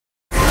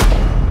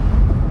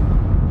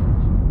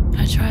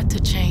tried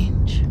to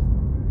change.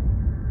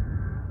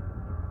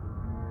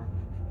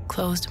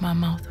 Closed my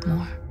mouth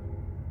more.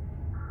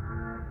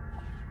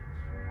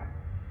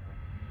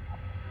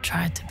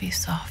 Tried to be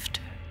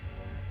softer,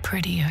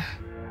 prettier,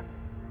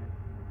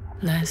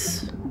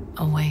 less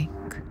awake.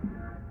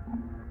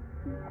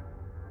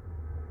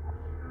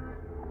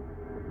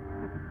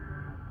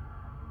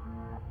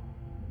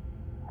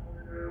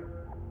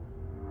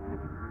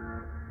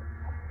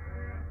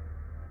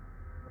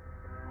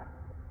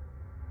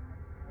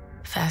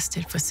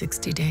 Fasted for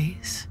 60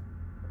 days.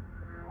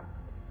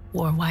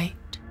 Wore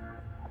white.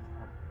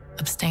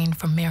 Abstained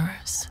from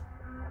mirrors.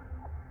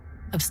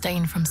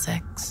 Abstained from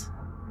sex.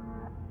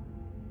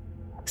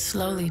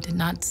 Slowly did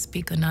not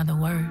speak another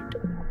word.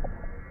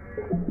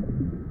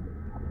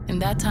 In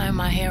that time,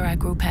 my hair I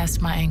grew past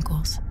my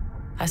ankles.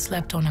 I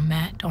slept on a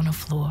mat on a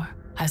floor.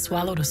 I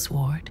swallowed a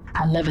sword.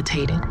 I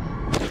levitated.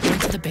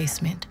 Went to the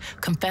basement,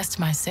 confessed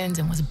my sins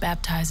and was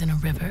baptized in a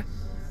river.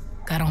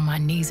 Got on my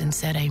knees and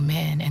said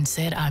amen and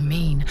said I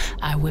mean.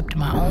 I whipped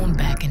my own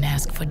back and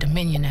asked for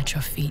dominion at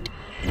your feet.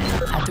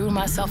 I threw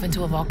myself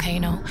into a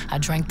volcano. I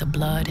drank the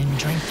blood and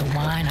drank the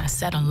wine. I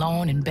sat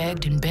alone and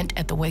begged and bent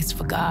at the waist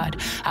for God.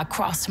 I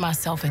crossed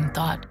myself and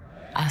thought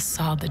I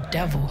saw the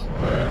devil.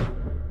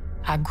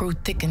 I grew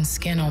thickened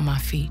skin on my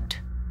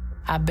feet.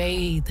 I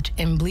bathed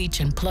in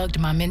bleach and plugged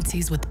my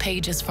menses with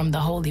pages from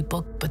the holy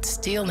book, but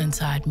still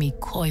inside me,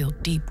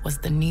 coiled deep, was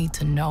the need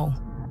to know.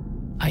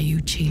 Are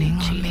you cheating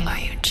on me? Are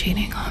you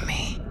cheating on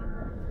me?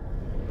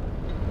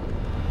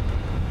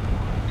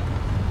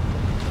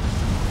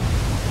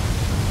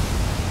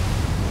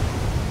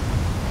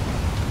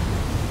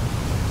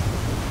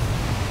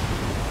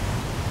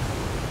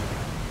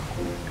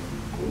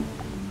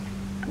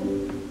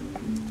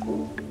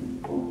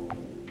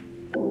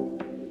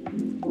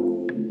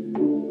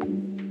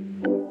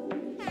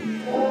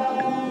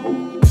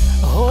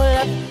 Hold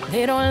up,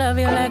 they don't love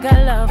you like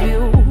I love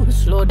you.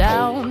 Slow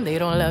down, they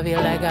don't love you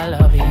like I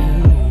love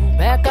you.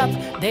 Back up,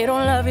 they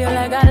don't love you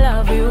like I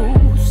love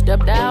you.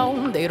 Step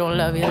down, they don't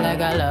love you like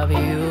I love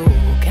you.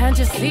 Can't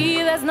you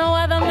see there's no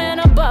other man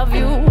above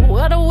you?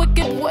 What a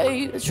wicked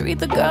way to treat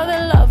the girl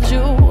that loves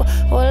you.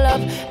 Hold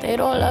up, they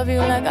don't love you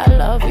like I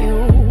love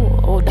you.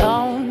 Hold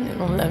down, they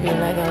don't love you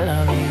like I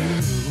love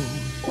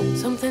you.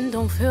 Something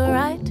don't feel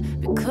right,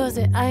 because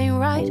it ain't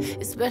right,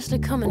 especially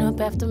coming up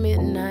after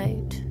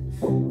midnight.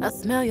 I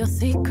smell your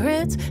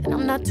secrets, and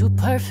I'm not too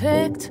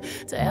perfect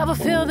to ever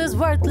feel this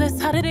worthless.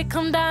 How did it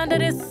come down to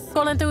this?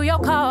 Scrolling through your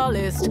call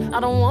list. I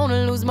don't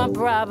wanna lose my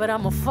pride, but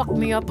I'ma fuck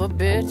me up a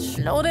bitch.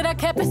 Know that I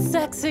kept it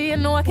sexy,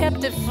 and know I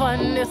kept it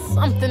fun. There's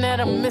something that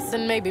I'm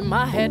missing, maybe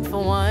my head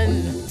for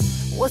one.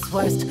 What's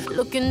worst,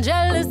 looking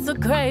jealous or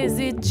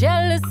crazy?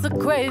 Jealous or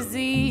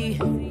crazy?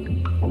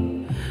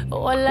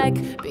 Or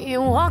like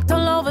being walked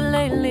all over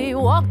lately,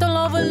 walked all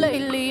over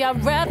lately.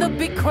 I'd rather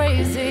be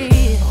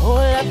crazy. Hold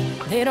up,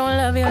 they don't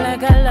love you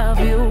like I love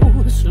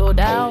you. Slow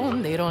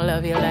down, they don't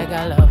love you like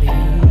I love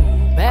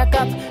you. Back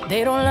up,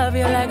 they don't love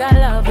you like I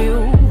love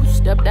you.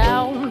 Step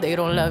down, they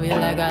don't love you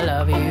like I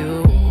love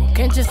you.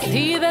 Can't you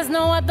see there's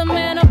no other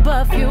man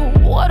above you?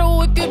 What a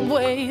wicked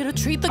way to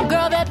treat the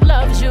girl that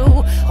loves you.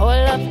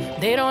 Hold up,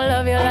 they don't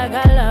love you like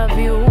I love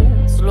you.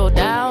 Slow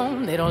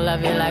down, they don't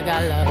love you like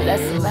I love you.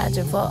 Let's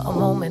imagine for a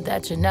moment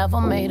that you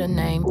never made a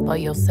name for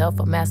yourself,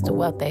 a master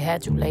wealth. They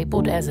had you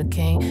labeled as a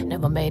king.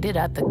 Never made it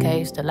out the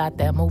cave, still out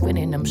there moving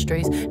in them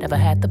streets. Never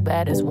had the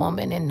baddest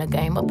woman in the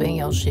game up in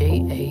your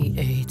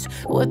sheets.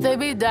 Would they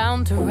be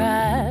down to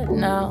ride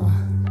now?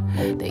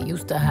 They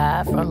used to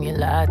hide from you,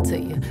 lie to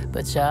you,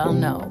 but y'all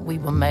know we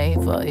were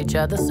made for each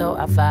other, so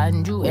I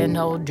find you and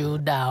hold you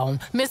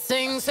down.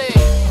 Missing, say,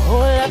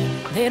 hold up,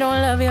 they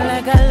don't love you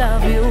like I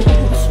love you.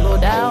 Slow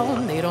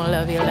down, they don't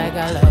love you like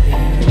I love you.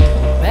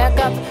 Back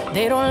up,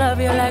 they don't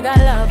love you like I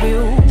love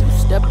you.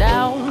 Step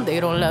down, they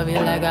don't love you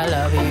like I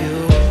love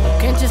you.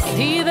 Can't you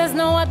see there's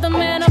no other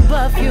man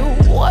above you?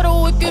 What a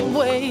wicked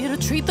way to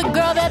treat the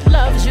girl that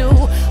loves you.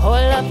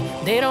 Hold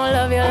up, they don't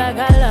love you like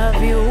I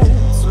love you.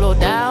 Slow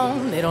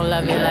down, they don't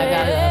love you like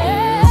I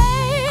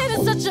love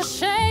you. It's such a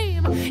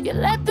shame you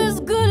let this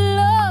good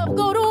love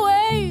go to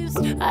waste.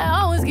 I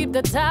always keep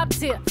the top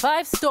tier,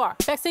 5-star,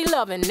 sexy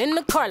loving in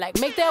the car. Like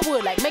make that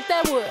wood,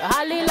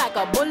 holly like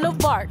a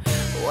boulevard.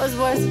 What's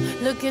worse,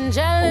 looking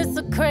jealous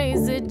or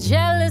crazy,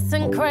 jealous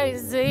and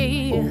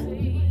crazy.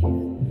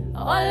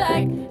 Or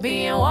like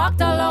being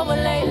walked all over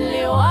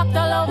lately, walked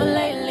all over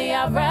lately.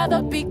 I'd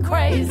rather be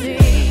crazy.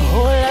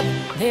 Hold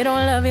up, they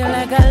don't love you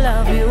like I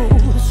love you.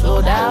 Slow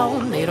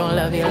down, they don't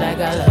love you like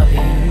I love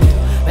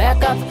you.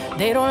 Back up,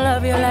 they don't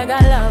love you like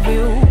I love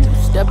you.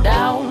 Step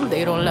down,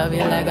 they don't love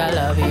you like I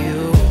love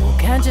you.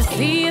 Can't you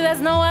see there's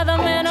no other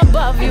man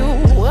above you?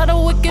 What a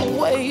wicked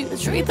way to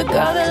treat the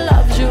girl that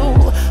loves you.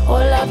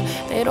 Hold up,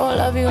 they don't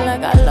love you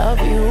like I love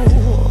you.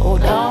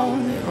 Hold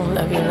down, they don't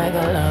love you like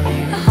I love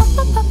you. I hop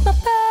up my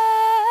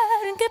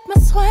bed and get my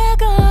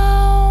swag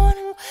on.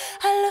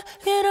 I look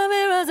in the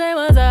mirror and say,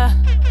 what's up?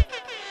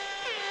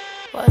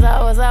 What's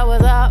up, what's up,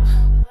 what's up?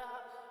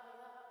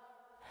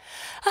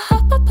 I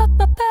hop up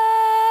my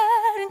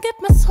bed and get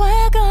my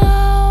swag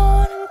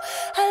on.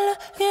 I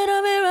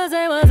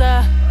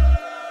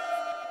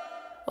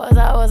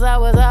I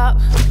was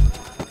up.